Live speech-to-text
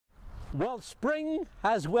Well, spring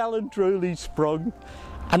has well and truly sprung,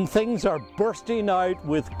 and things are bursting out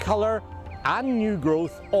with colour and new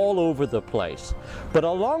growth all over the place. But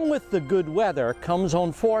along with the good weather comes,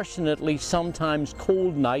 unfortunately, sometimes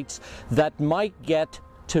cold nights that might get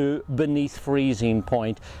to beneath freezing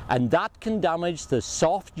point, and that can damage the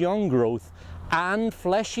soft young growth and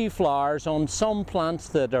fleshy flowers on some plants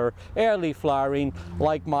that are early flowering,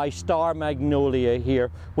 like my star magnolia here,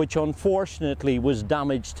 which unfortunately was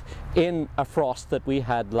damaged in a frost that we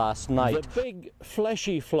had last night. The big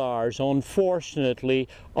fleshy flowers, unfortunately,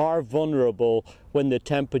 are vulnerable when the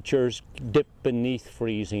temperatures dip beneath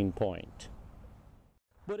freezing point.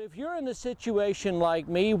 But if you're in a situation like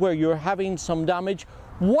me where you're having some damage,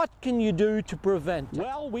 what can you do to prevent it?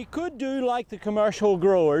 Well, we could do like the commercial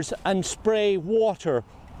growers and spray water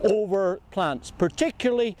over plants,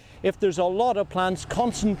 particularly if there's a lot of plants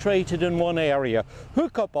concentrated in one area.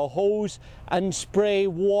 Hook up a hose and spray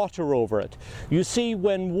water over it. You see,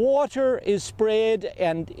 when water is sprayed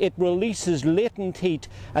and it releases latent heat,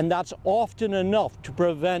 and that's often enough to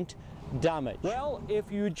prevent damage. Well,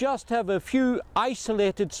 if you just have a few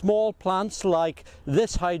isolated small plants like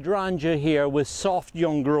this hydrangea here with soft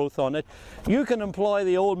young growth on it, you can employ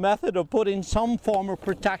the old method of putting some form of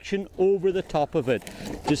protection over the top of it.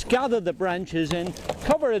 Just gather the branches in,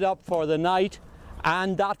 cover it up for the night,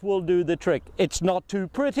 and that will do the trick. It's not too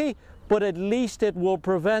pretty, but at least it will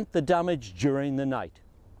prevent the damage during the night.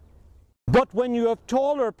 But when you have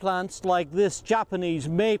taller plants like this Japanese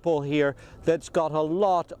maple here that's got a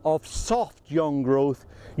lot of soft young growth,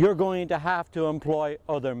 you're going to have to employ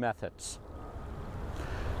other methods.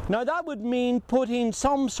 Now that would mean putting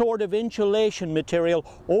some sort of insulation material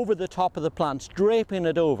over the top of the plants, draping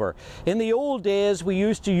it over. In the old days we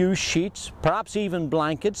used to use sheets, perhaps even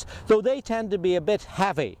blankets, though they tend to be a bit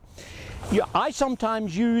heavy. I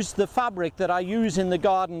sometimes use the fabric that I use in the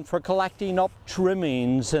garden for collecting up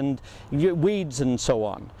trimmings and weeds and so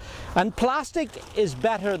on. And plastic is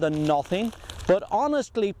better than nothing, but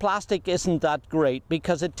honestly plastic isn't that great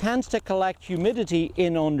because it tends to collect humidity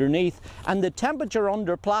in underneath, and the temperature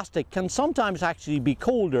under plastic can sometimes actually be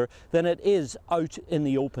colder than it is out in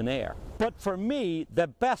the open air. But for me, the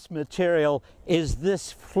best material is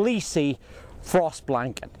this fleecy frost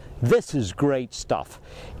blanket. This is great stuff.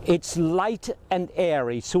 It's light and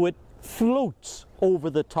airy, so it floats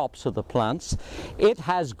over the tops of the plants. It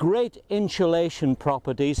has great insulation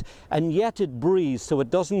properties, and yet it breathes, so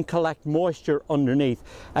it doesn't collect moisture underneath.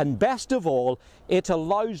 And best of all, it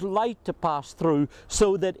allows light to pass through,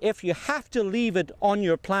 so that if you have to leave it on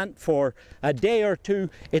your plant for a day or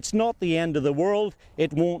two, it's not the end of the world.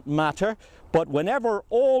 It won't matter. But whenever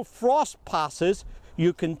all frost passes,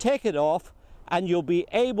 you can take it off and you'll be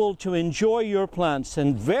able to enjoy your plants,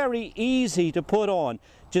 and very easy to put on.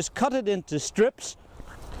 Just cut it into strips,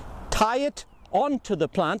 tie it onto the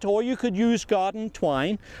plant, or you could use garden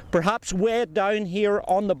twine, perhaps weigh it down here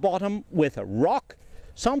on the bottom with a rock,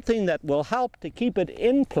 something that will help to keep it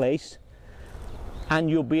in place, and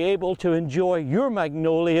you'll be able to enjoy your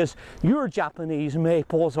magnolias, your Japanese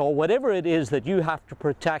maples, or whatever it is that you have to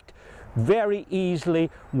protect very easily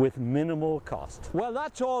with minimal cost. Well,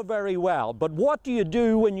 that's all very well, but what do you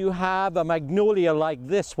do when you have a magnolia like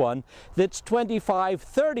this one that's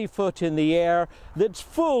 25-30 foot in the air, that's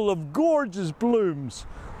full of gorgeous blooms,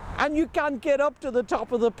 and you can't get up to the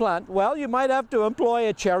top of the plant? Well, you might have to employ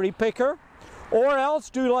a cherry picker, or else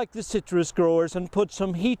do like the citrus growers and put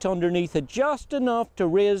some heat underneath it, just enough to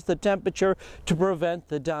raise the temperature to prevent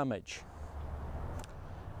the damage.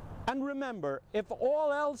 And remember, if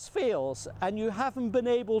all else fails and you haven't been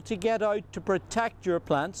able to get out to protect your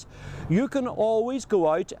plants, you can always go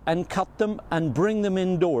out and cut them and bring them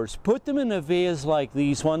indoors. Put them in a vase like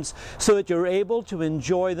these ones so that you're able to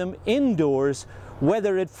enjoy them indoors,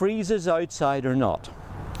 whether it freezes outside or not.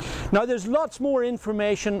 Now, there's lots more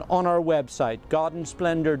information on our website,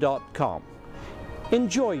 gardensplendor.com.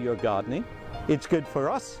 Enjoy your gardening. It's good for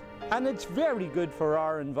us, and it's very good for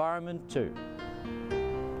our environment too.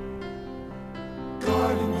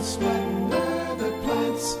 Garden Splendor.